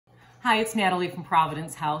Hi, it's Natalie from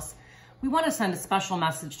Providence House. We want to send a special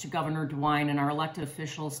message to Governor DeWine and our elected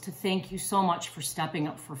officials to thank you so much for stepping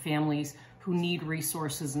up for families who need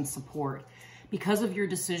resources and support. Because of your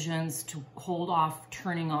decisions to hold off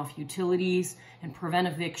turning off utilities and prevent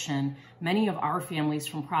eviction, many of our families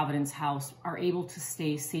from Providence House are able to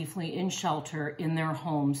stay safely in shelter in their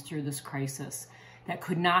homes through this crisis. That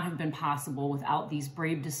could not have been possible without these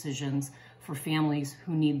brave decisions for families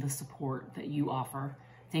who need the support that you offer.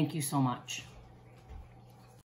 Thank you so much.